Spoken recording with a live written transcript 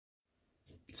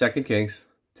2 Kings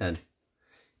 10.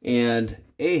 And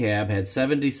Ahab had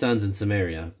 70 sons in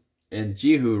Samaria. And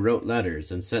Jehu wrote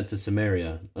letters and sent to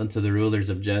Samaria unto the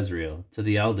rulers of Jezreel, to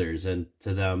the elders, and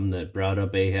to them that brought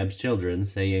up Ahab's children,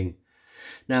 saying,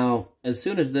 Now, as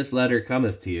soon as this letter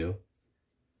cometh to you,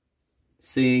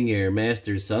 seeing your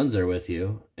master's sons are with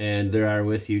you, and there are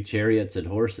with you chariots and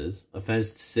horses, a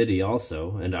fenced city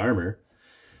also, and armor,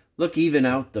 look even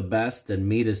out the best and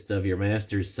meetest of your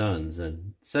master's sons,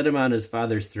 and set him on his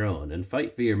father's throne, and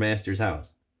fight for your master's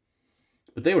house.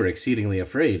 But they were exceedingly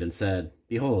afraid, and said,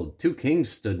 Behold, 2 kings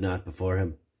stood not before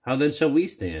him. How then shall we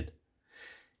stand?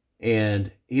 And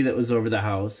he that was over the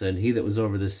house, and he that was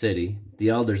over the city, the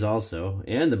elders also,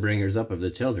 and the bringers up of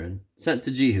the children, sent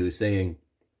to Jehu, saying,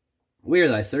 We are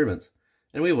thy servants,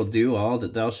 and we will do all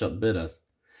that thou shalt bid us.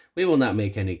 We will not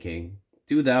make any king.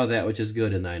 Do thou that which is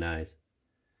good in thine eyes.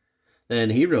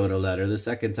 Then he wrote a letter the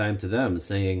second time to them,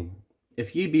 saying,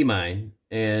 If ye be mine,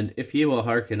 and if ye will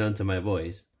hearken unto my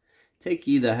voice, take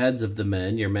ye the heads of the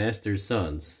men, your master's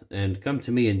sons, and come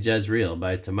to me in Jezreel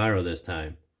by tomorrow this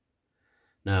time.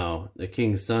 Now the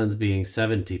king's sons, being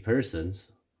 70 persons,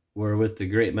 were with the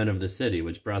great men of the city,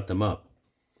 which brought them up.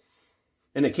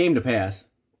 And it came to pass,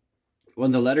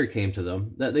 when the letter came to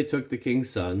them, that they took the king's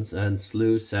sons, and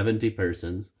slew 70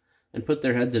 persons, and put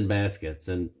their heads in baskets,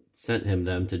 and sent him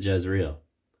them to Jezreel.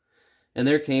 And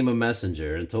there came a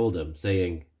messenger, and told him,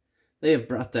 saying, They have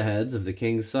brought the heads of the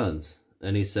king's sons.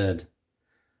 And he said,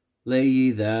 Lay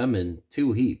ye them in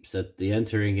 2 heaps at the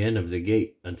entering in of the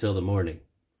gate until the morning.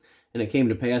 And it came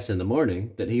to pass in the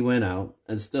morning that he went out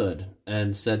and stood,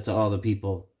 and said to all the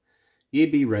people, Ye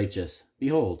be righteous.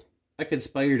 Behold, I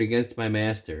conspired against my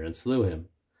master, and slew him.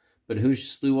 But who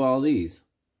slew all these?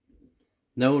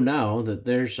 Know now that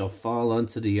there shall fall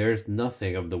unto the earth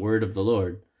nothing of the word of the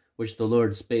Lord, which the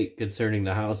Lord spake concerning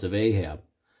the house of Ahab.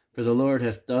 For the Lord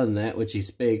hath done that which he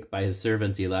spake by his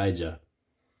servant Elijah.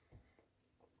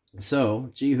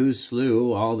 So Jehu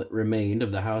slew all that remained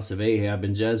of the house of Ahab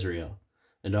in Jezreel,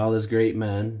 and all his great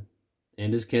men,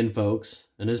 and his kinfolks,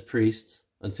 and his priests,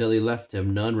 until he left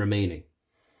him none remaining.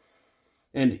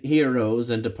 And he arose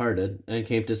and departed, and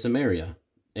came to Samaria.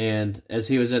 And as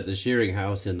he was at the shearing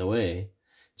house in the way,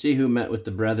 Jehu met with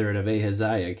the brethren of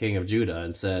Ahaziah, king of Judah,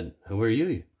 and said, Who are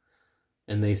you?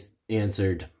 And they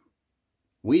answered,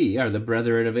 We are the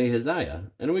brethren of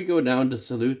Ahaziah, and we go down to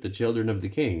salute the children of the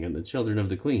king and the children of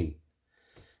the queen.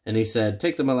 And he said,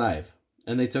 Take them alive.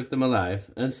 And they took them alive,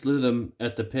 and slew them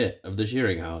at the pit of the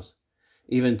shearing house,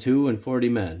 even 42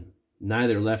 men,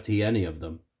 neither left he any of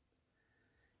them.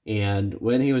 And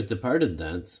when he was departed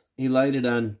thence, he lighted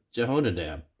on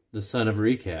Jehonadab, the son of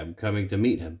Rechab, coming to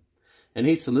meet him. And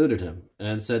he saluted him,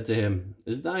 and said to him,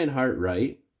 Is thine heart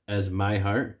right, as my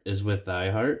heart is with thy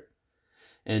heart?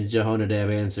 And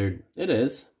Jehonadab answered, It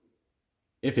is.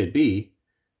 If it be,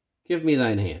 give me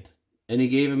thine hand. And he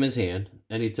gave him his hand,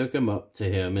 and he took him up to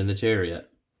him in the chariot.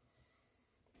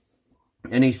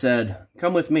 And he said,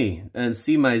 Come with me, and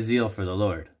see my zeal for the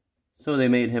Lord. So they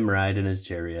made him ride in his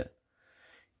chariot.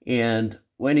 And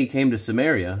when he came to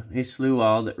Samaria, he slew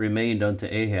all that remained unto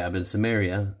Ahab in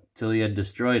Samaria, till he had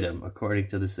destroyed him, according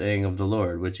to the saying of the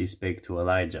Lord, which he spake to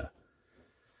Elijah.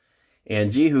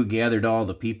 And Jehu gathered all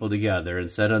the people together, and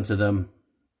said unto them,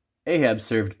 Ahab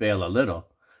served Baal a little,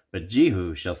 but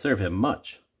Jehu shall serve him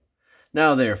much.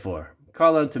 Now therefore,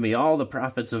 call unto me all the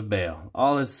prophets of Baal,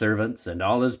 all his servants, and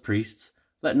all his priests.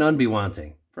 Let none be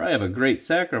wanting, for I have a great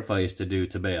sacrifice to do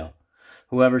to Baal.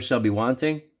 Whoever shall be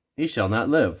wanting, he shall not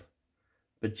live.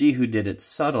 But Jehu did it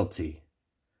subtlety,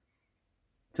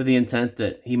 to the intent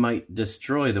that he might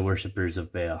destroy the worshippers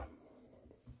of Baal.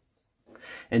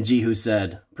 And Jehu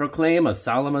said, Proclaim a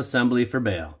solemn assembly for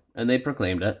Baal. And they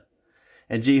proclaimed it.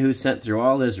 And Jehu sent through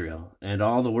all Israel, and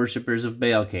all the worshippers of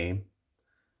Baal came,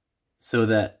 so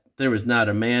that there was not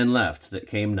a man left that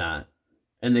came not.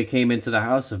 And they came into the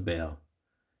house of Baal,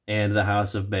 and the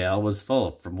house of Baal was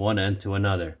full from one end to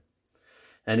another.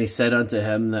 And he said unto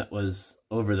him that was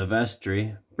over the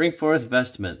vestry, Bring forth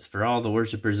vestments for all the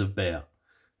worshippers of Baal.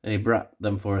 And he brought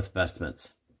them forth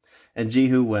vestments. And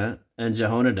Jehu went, and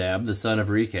Jehonadab, the son of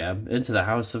Rechab, into the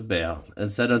house of Baal,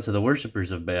 and said unto the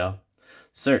worshippers of Baal,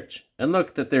 Search, and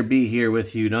look that there be here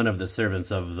with you none of the servants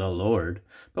of the Lord,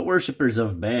 but worshippers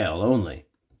of Baal only.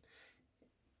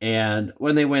 And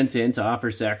when they went in to offer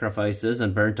sacrifices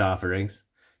and burnt offerings,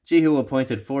 Jehu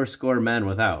appointed 80 men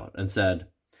without, and said,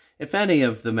 If any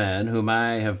of the men whom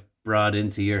I have brought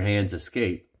into your hands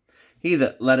escape, he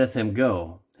that letteth him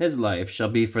go, his life shall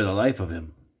be for the life of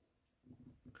him.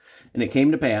 And it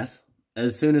came to pass,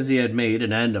 as soon as he had made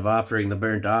an end of offering the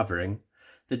burnt offering,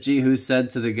 that Jehu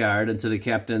said to the guard and to the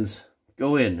captains,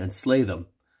 Go in and slay them,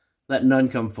 let none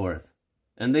come forth.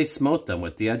 And they smote them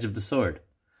with the edge of the sword.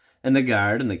 And the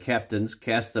guard and the captains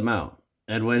cast them out,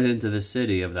 and went into the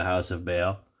city of the house of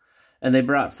Baal. And they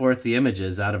brought forth the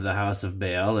images out of the house of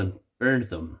Baal, and burned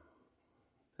them.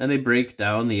 And they brake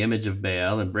down the image of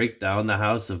Baal, and brake down the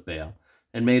house of Baal,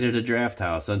 and made it a draught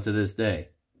house unto this day.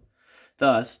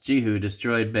 Thus Jehu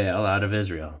destroyed Baal out of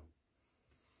Israel.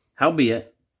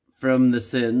 Howbeit, from the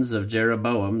sins of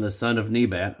Jeroboam the son of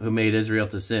Nebat, who made Israel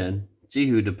to sin,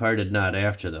 Jehu departed not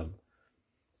after them.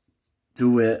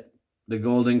 To wit, the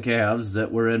golden calves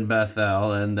that were in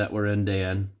Bethel and that were in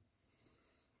Dan.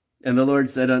 And the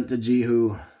Lord said unto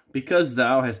Jehu, Because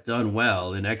thou hast done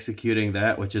well in executing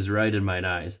that which is right in mine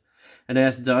eyes, and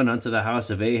hast done unto the house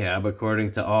of Ahab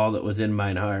according to all that was in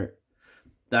mine heart,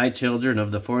 thy children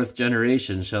of the fourth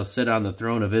generation shall sit on the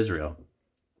throne of Israel.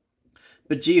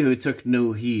 But Jehu took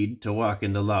no heed to walk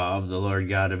in the law of the Lord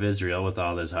God of Israel with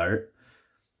all his heart,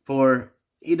 for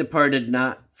he departed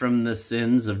not from the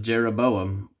sins of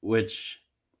Jeroboam, which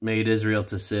made Israel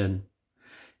to sin.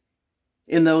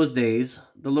 In those days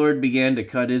the Lord began to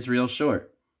cut Israel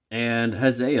short, and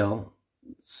Hazael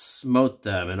smote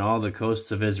them in all the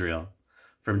coasts of Israel,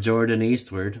 from Jordan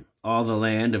eastward, all the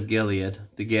land of Gilead,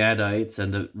 the Gadites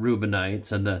and the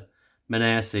Reubenites and the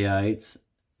Manasseites,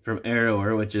 from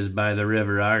Aroer, which is by the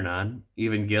river Arnon,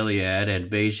 even Gilead and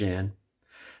Bashan.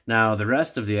 Now the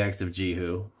rest of the acts of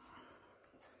Jehu,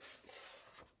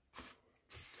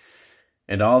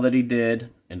 and all that he did,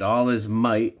 and all his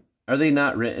might, are they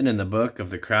not written in the book of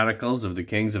the Chronicles of the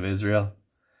kings of Israel?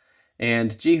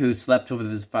 And Jehu slept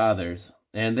with his fathers,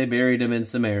 and they buried him in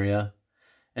Samaria,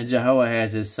 and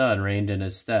Jehoahaz his son reigned in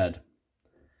his stead.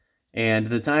 And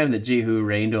the time that Jehu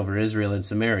reigned over Israel in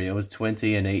Samaria was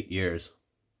 28 years.